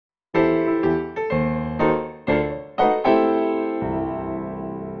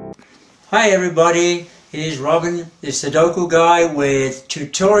Hi everybody, here's Robin, the Sudoku guy with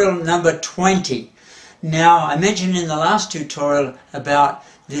tutorial number 20. Now I mentioned in the last tutorial about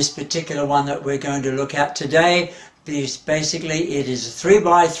this particular one that we're going to look at today. Basically it is a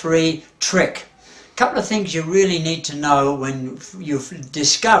 3x3 trick. A couple of things you really need to know when you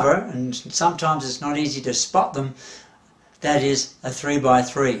discover, and sometimes it's not easy to spot them, that is a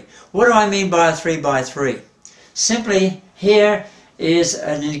 3x3. What do I mean by a 3x3? Simply here is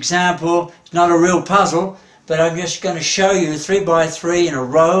an example. It's not a real puzzle, but I'm just going to show you 3x3 in a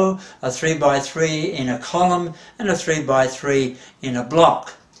row, a 3x3 in a column, and a 3x3 in a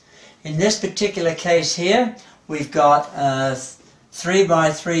block. In this particular case here, we've got a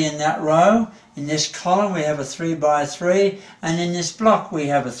 3x3 in that row. In this column we have a 3x3, and in this block we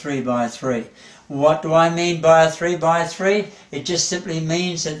have a 3x3. What do I mean by a 3x3? It just simply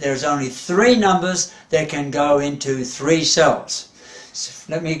means that there's only 3 numbers that can go into 3 cells.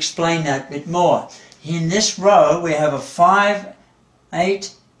 So let me explain that a bit more. In this row we have a 5,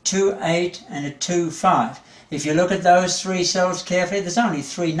 8, 2, 8 and a 2, 5. If you look at those 3 cells carefully, there's only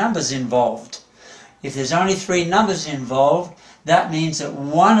 3 numbers involved. If there's only 3 numbers involved, that means that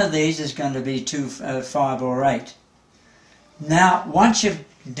one of these is going to be 2, 5 or 8. Now once you've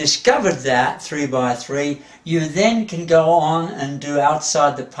discovered that 3x3, you then can go on and do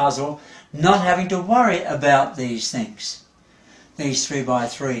outside the puzzle, not having to worry about these things, these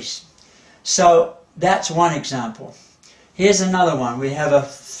 3x3s. So that's one example. Here's another one. We have a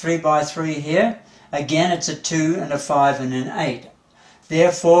 3x3 here. Again, it's a 2 and a 5 and an 8.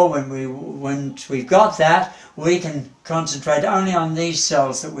 Therefore, once we've got that, we can concentrate only on these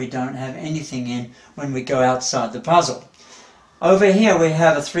cells that we don't have anything in when we go outside the puzzle. Over here we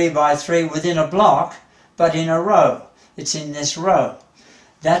have a 3x3 within a block, but in a row. It's in this row.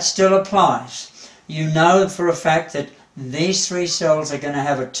 That still applies. You know for a fact that these 3 cells are going to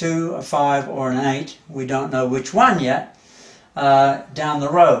have a 2, a 5 or an 8. We don't know which one yet, down the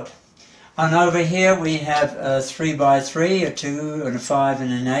road. And over here we have a 3x3, a 2 and a 5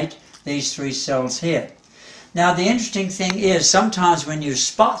 and an 8. These 3 cells here. Now the interesting thing is, sometimes when you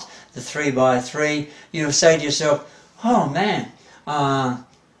spot the 3x3, you'll say to yourself, oh man,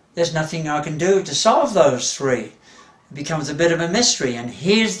 there's nothing I can do to solve those 3. It becomes a bit of a mystery, and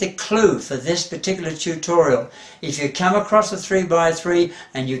here's the clue for this particular tutorial. If you come across a 3x3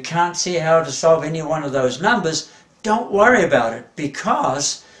 and you can't see how to solve any one of those numbers, don't worry about it,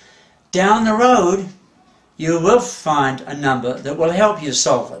 because down the road you will find a number that will help you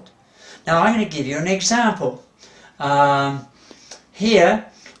solve it. Now I'm going to give you an example. Here,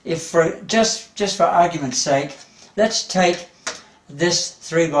 if for just for argument's sake, let's take this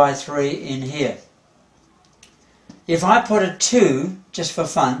 3x3 in here. If I put a 2, just for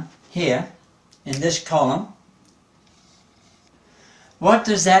fun, here, in this column, what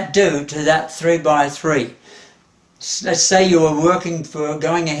does that do to that 3x3? Let's say you were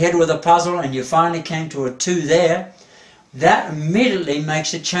going ahead with a puzzle and you finally came to a 2 there. That immediately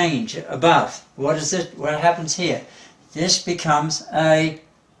makes a change above. What is it? What happens here? This becomes a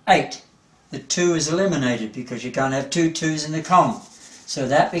 8. The 2 is eliminated because you can't have 2 2s in the column. So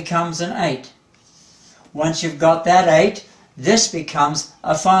that becomes an 8. Once you've got that 8, this becomes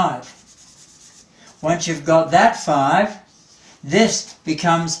a 5. Once you've got that 5, this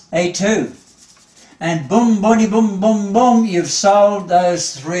becomes a 2. And boom, boom, boom, boom, boom, you've solved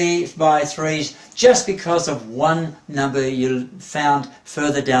those 3x3s just because of one number you found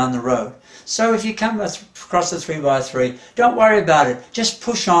further down the road. So if you come across a 3x3, don't worry about it. Just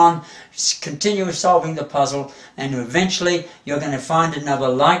push on, continue solving the puzzle, and eventually you're going to find a number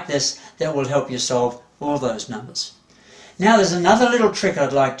like this that will help you solve all those numbers. Now there's another little trick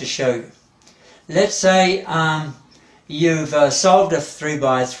I'd like to show you. Let's say you've solved a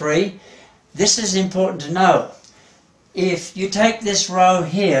 3x3. This is important to know. If you take this row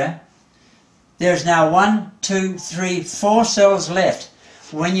here, there's now 1, 2, 3, 4 cells left.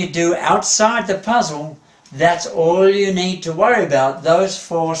 When you do outside the puzzle, that's all you need to worry about, those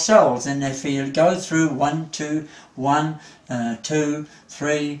 4 cells. And if you go through 1, 2, 1, 2,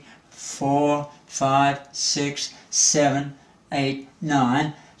 3, 4, 5, 6, 7, 8,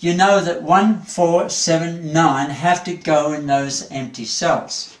 9, you know that 1, 4, 7, 9 have to go in those empty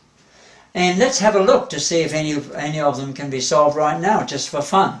cells. And let's have a look to see if any of them can be solved right now, just for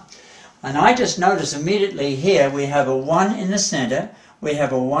fun. And I just notice immediately here we have a 1 in the center, we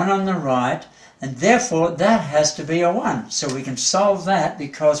have a 1 on the right, and therefore that has to be a 1. So we can solve that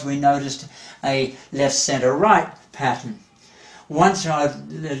because we noticed a left, center, right pattern. Once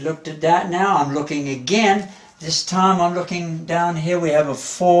I've looked at that, now I'm looking again. This time I'm looking down here. We have a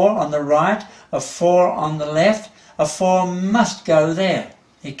 4 on the right, a 4 on the left. A 4 must go there.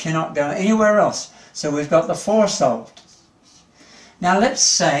 It cannot go anywhere else. So we've got the 4 solved. Now let's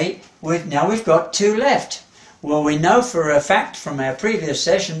say we've got 2 left. Well, we know for a fact from our previous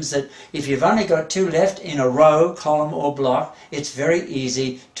sessions that if you've only got 2 left in a row, column or block, it's very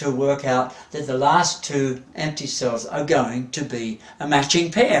easy to work out that the last 2 empty cells are going to be a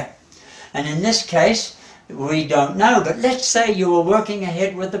matching pair. And in this case, we don't know, but let's say you were working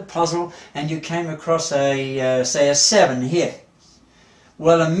ahead with the puzzle and you came across say a 7 here.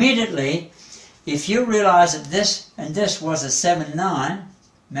 Well, immediately, if you realize that this and this was a 7-9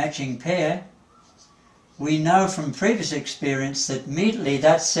 matching pair, we know from previous experience that immediately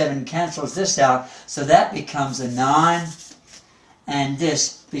that 7 cancels this out, so that becomes a 9 and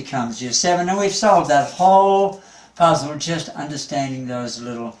this becomes your 7. And we've solved that whole puzzle just understanding those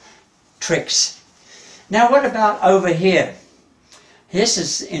little tricks. Now what about over here? This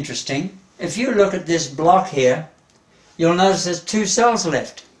is interesting. If you look at this block here, you'll notice there's 2 cells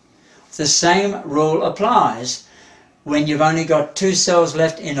left. The same rule applies. When you've only got 2 cells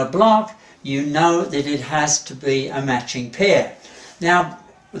left in a block, you know that it has to be a matching pair. Now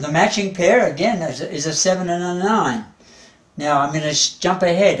the matching pair again is a 7 and a 9. Now I'm going to jump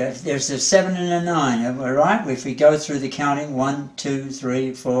ahead. There's a 7 and a 9, all right? If we go through the counting, 1, 2,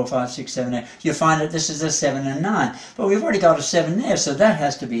 3, 4, 5, 6, 7, 8, you'll find that this is a 7 and 9. But we've already got a 7 there, so that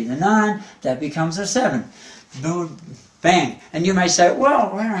has to be the 9. That becomes a 7. Boom, bang. And you may say,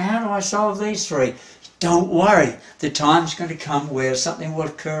 well, how do I solve these 3? Don't worry. The time's going to come where something will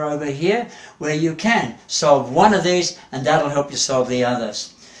occur over here where you can solve one of these, and that'll help you solve the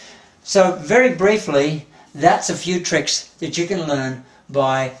others. So very briefly, that's a few tricks that you can learn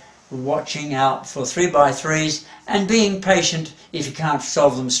by watching out for 3x3s and being patient. If you can't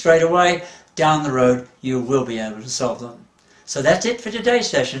solve them straight away, down the road you will be able to solve them. So that's it for today's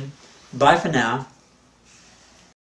session. Bye for now.